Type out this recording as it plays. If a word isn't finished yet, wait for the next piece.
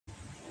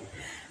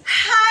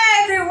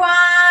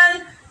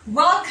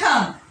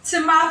Welcome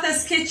to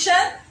Martha's Kitchen,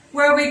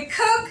 where we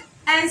cook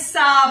and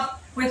serve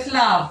with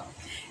love.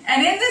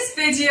 And in this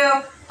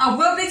video, I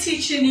will be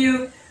teaching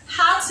you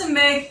how to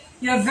make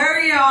your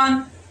very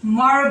own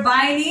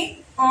Mwarubaini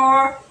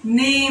or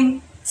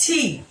Neem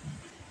tea.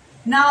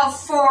 Now,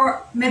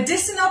 for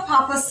medicinal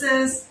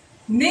purposes,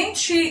 Neem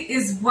tea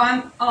is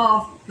one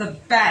of the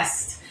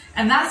best.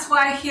 And that's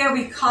why here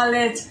we call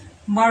it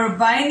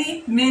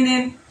Mwarubaini,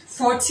 meaning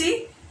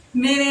 40,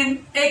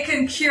 meaning it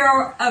can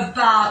cure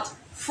about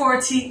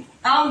 40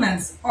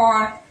 ailments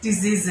or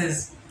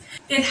diseases.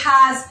 It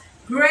has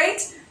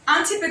great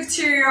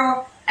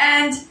antibacterial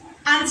and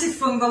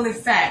antifungal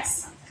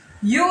effects.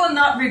 You will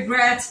not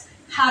regret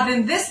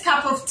having this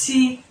cup of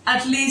tea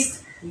at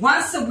least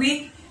once a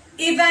week,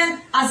 even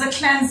as a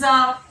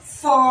cleanser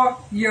for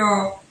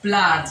your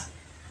blood.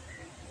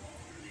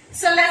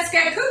 So let's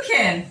get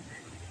cooking.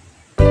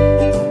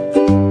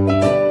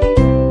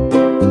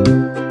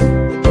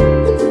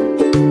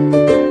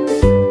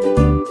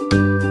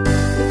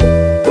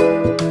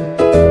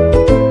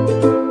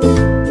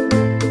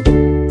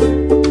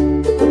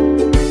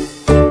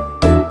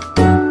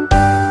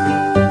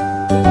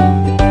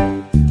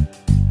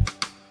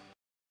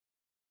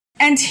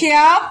 And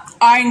here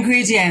are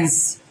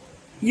ingredients.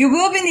 You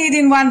will be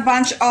needing 1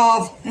 bunch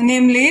of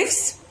neem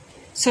leaves.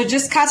 So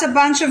just cut a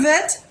bunch of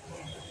it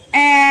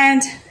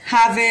and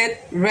have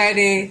it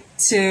ready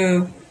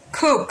to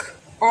cook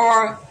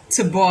or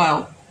to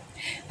boil.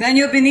 Then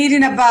you'll be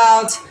needing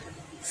about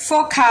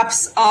 4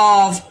 cups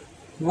of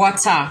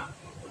water.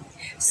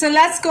 So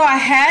let's go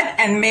ahead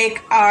and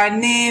make our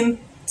neem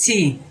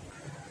tea.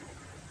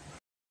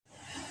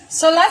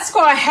 So let's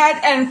go ahead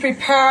and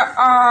prepare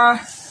our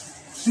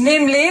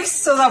neem leaves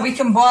so that we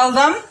can boil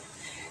them.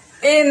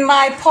 In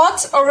my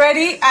pot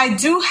already, I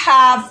do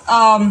have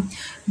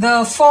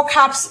the 4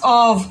 cups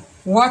of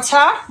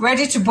water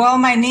ready to boil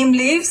my neem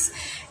leaves,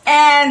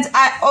 and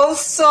I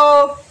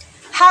also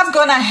have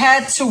gone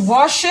ahead to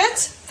wash it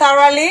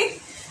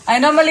thoroughly. I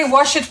normally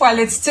wash it while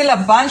it's still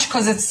a bunch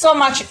because it's so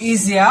much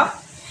easier.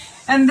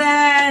 And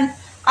then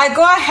I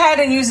go ahead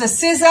and use the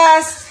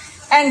scissors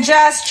and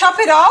just chop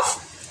it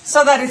off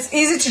so that it's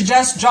easy to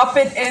just drop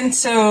it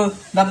into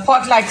the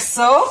pot like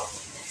so.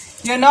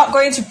 You're not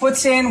going to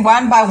put in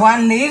 1 by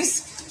 1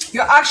 leaves.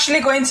 You're actually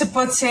going to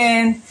put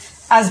in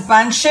as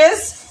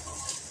bunches.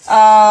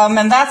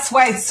 And that's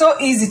why it's so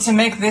easy to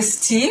make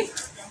this tea.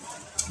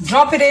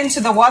 Drop it into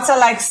the water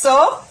like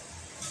so.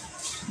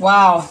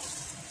 Wow.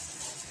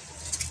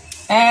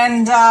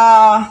 And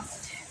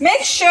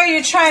make sure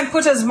you try and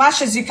put as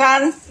much as you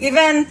can.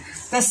 Even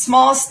the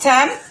small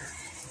stem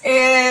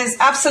is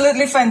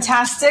absolutely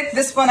fantastic.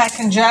 This one I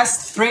can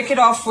just break it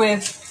off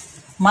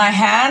with my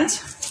hand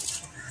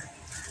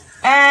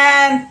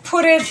and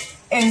put it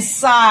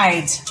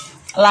inside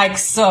like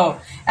so.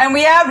 And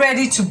we are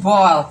ready to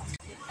boil.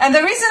 And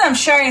the reason I'm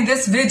sharing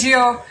this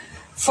video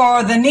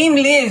for the neem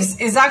leaves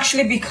is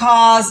actually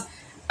because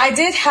I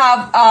did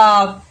have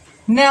a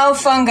nail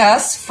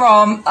fungus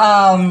from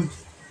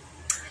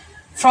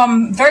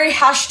very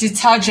harsh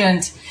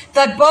detergent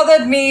that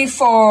bothered me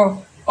for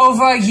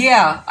over a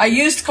year. I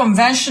used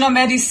conventional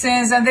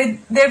medicines and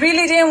they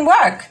really didn't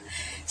work.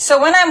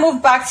 So when I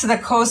moved back to the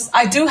coast,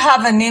 I do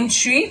have a neem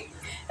tree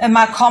in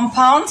my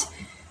compound,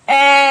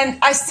 and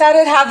I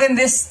started having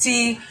this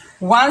tea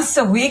once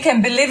a week,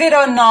 and believe it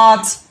or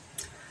not,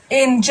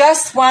 in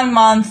just 1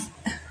 month,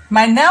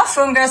 my nail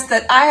fungus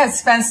that I had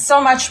spent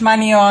so much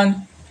money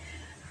on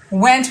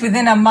went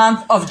within a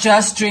month of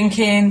just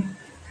drinking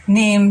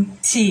neem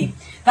tea.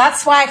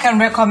 That's why I can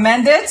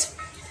recommend it.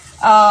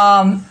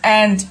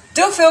 And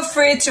do feel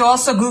free to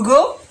also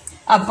Google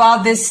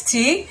about this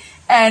tea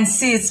and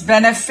see its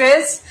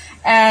benefits.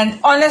 And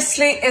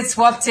honestly, it's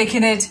worth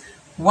taking it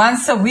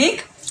once a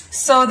week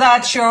so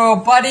that your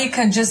body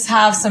can just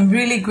have some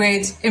really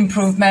great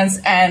improvements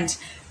and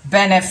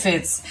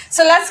benefits.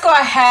 So let's go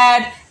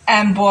ahead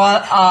and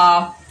boil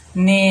our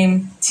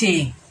neem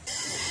tea.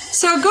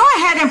 So go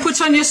ahead and put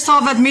on your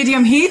stove at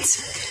medium heat.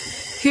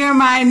 Here are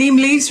my neem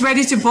leaves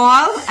ready to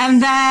boil,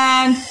 and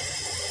then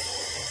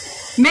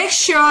make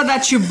sure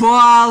that you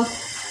boil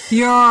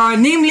your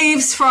neem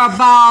leaves for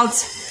about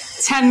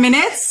 10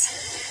 minutes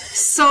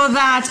so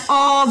that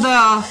all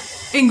the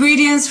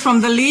ingredients from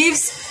the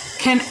leaves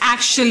can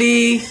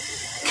actually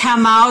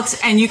come out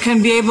and you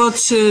can be able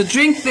to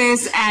drink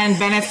this and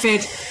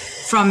benefit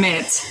from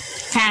it.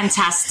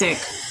 Fantastic.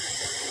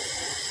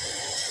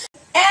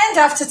 And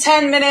after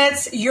 10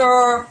 minutes,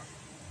 your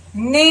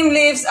neem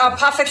leaves are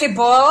perfectly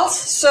boiled.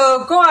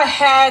 So go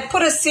ahead,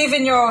 put a sieve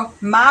in your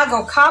mug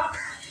or cup,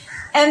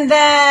 and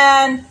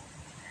then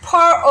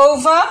pour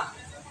over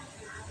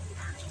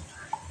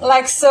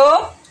like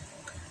so.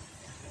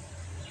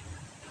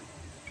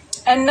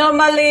 And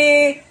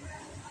normally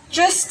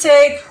just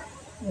take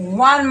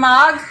 1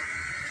 mug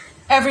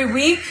every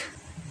week.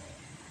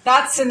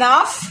 That's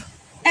enough.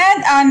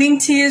 And our neem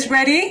tea is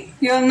ready.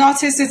 You'll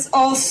notice it's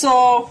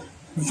also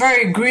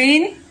very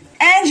green.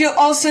 And you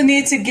also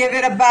need to give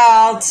it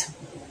about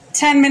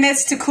 10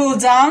 minutes to cool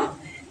down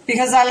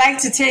because I like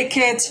to take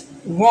it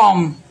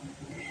warm.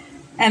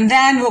 and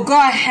then we'll go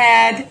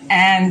ahead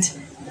and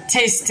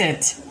taste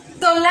it.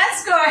 So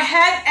let's go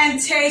ahead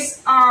and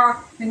taste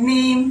our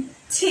neem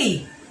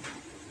tea.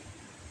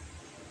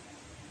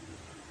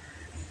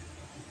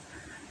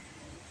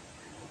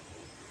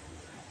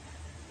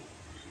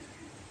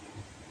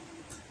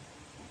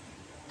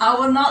 I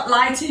will not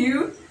lie to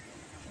you,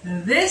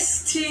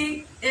 this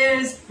tea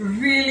is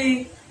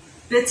really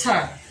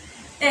bitter.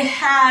 It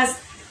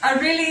has a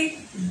really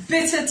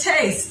bitter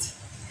taste.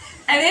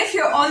 And if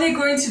you're only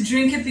going to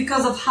drink it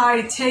because of how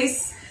it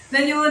tastes,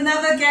 then you will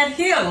never get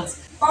healed,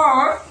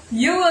 or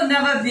you will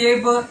never be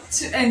able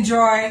to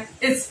enjoy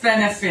its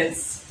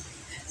benefits.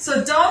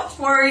 So don't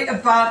worry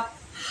about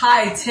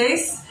how it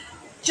tastes.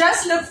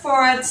 Just look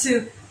forward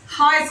to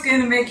how it's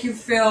going to make you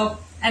feel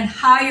and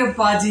how your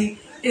body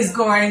is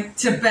going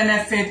to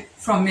benefit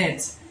from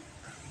it.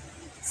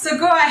 So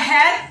go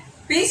ahead,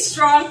 be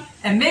strong,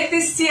 and make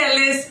this tea a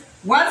list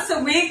once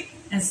a week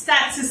and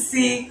start to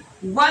see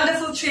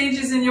wonderful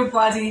changes in your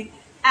body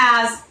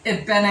as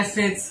it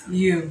benefits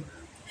you.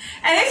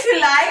 And if you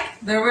like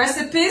the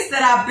recipes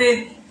that I've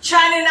been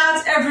churning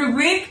out every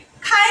week,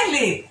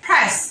 kindly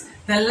press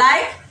the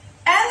like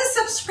and the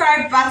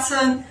subscribe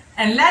button,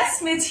 and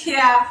let's meet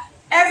here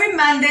every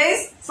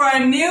Mondays for a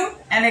new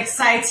and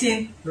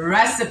exciting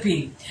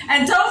recipe.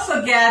 And don't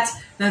forget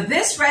that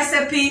this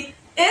recipe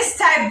is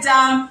typed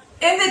down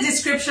in the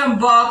description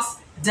box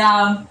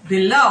down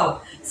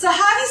below. So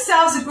have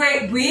yourselves a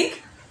great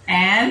week,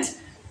 and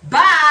bye!